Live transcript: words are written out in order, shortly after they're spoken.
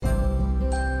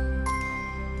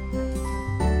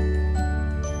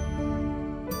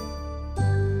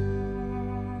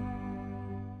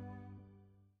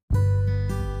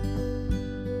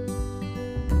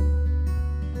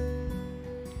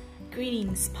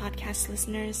Greetings, podcast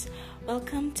listeners.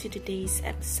 Welcome to today's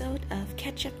episode of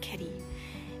KETCHUP, KETTY.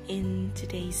 In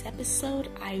today's episode,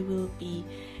 I will be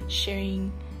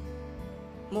sharing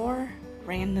more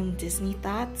random Disney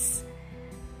thoughts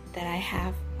that I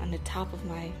have on the top of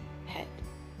my head.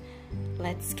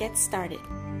 Let's get started.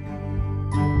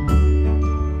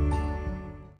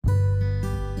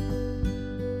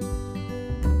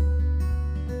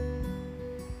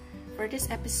 For this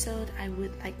episode, I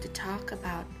would like to talk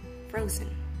about Frozen,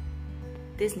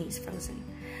 Disney's Frozen,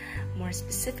 more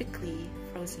specifically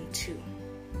Frozen 2.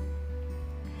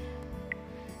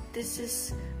 This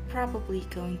is probably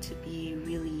going to be a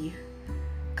really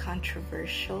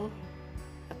controversial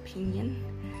opinion,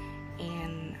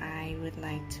 and I would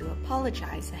like to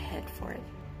apologize ahead for it.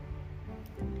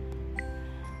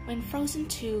 When Frozen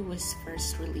 2 was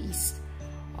first released,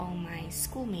 all my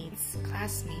schoolmates,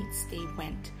 classmates, they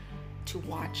went to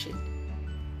watch it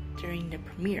during the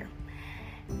premiere,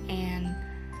 and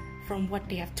from what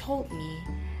they have told me,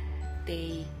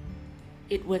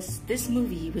 this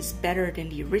movie was better than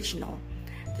the original.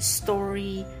 The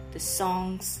story, the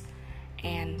songs,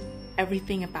 and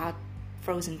everything about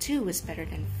Frozen 2 was better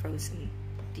than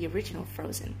the original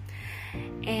Frozen.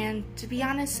 And to be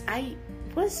honest, I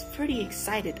was pretty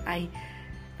excited. I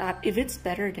thought, if it's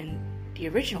better than the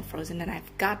original Frozen, then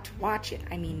I've got to watch it.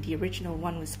 I mean, the original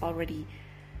one was already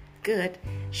good.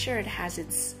 Sure, it has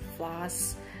its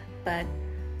flaws, but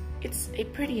it's a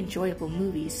pretty enjoyable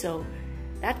movie, so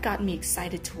that got me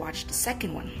excited to watch the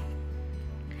second one.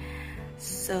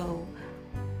 So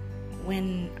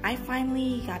when I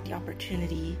finally got the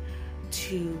opportunity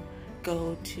to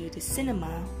go to the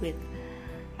cinema with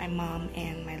my mom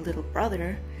and my little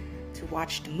brother to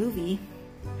watch the movie,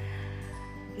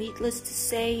 needless to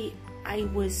say, I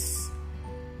was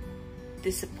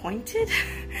disappointed.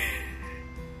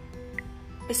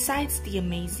 Besides the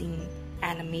amazing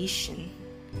animation,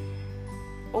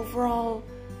 overall,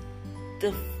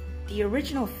 the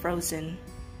original Frozen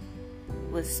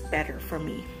was better for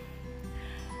me.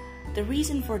 The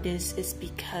reason for this is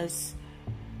because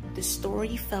the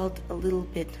story felt a little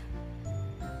bit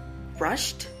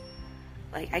rushed.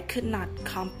 Like, I could not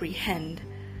comprehend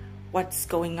what's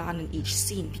going on in each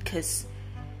scene because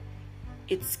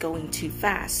it's going too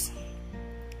fast.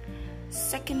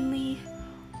 Secondly,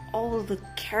 all of the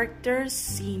characters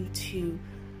seem to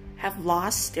have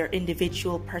lost their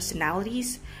individual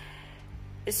personalities.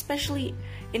 Especially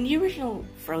in the original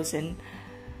Frozen,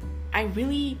 I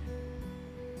really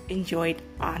enjoyed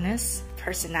Anna's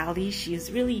personality. She is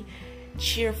really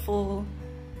cheerful,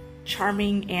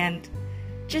 charming, and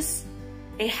just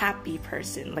a happy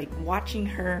person. Like, watching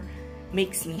her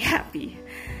makes me happy.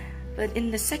 But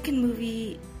in the second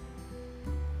movie,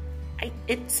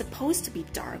 it's supposed to be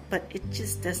dark, but it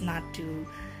just does not do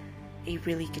a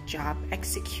really good job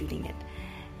executing it.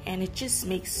 And it just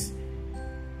makes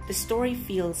the story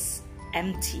feels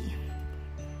empty.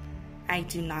 I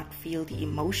do not feel the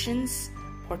emotions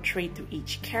portrayed through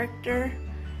each character,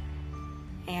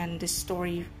 and the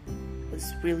story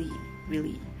was really,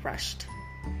 really rushed.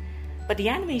 But the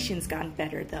animation's gotten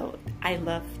better though. I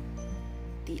love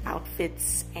the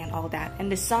outfits and all that,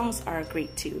 and the songs are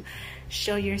great too.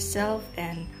 Show Yourself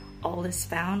and All Is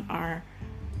Found are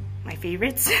my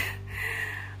favorites.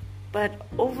 But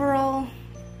overall,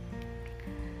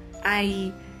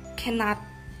 I cannot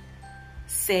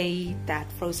say that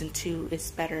Frozen 2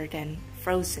 is better than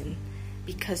Frozen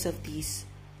because of these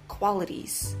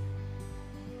qualities.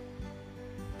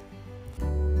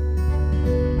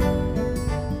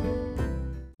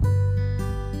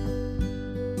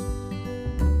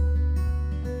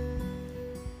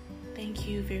 Thank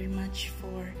you very much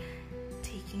for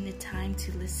taking the time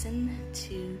to listen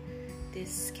to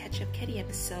this KETCHUP KETTY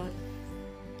episode.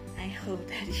 I hope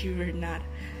that you were not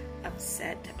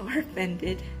upset or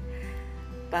offended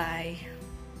by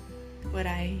what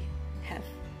I have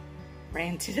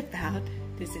ranted about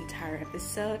this entire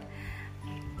episode.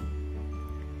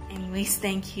 Anyways,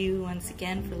 thank you once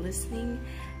again for listening.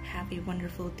 Have a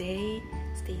wonderful day.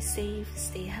 Stay safe,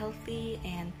 stay healthy,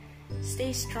 and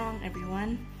stay strong,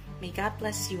 everyone. May God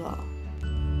bless you all.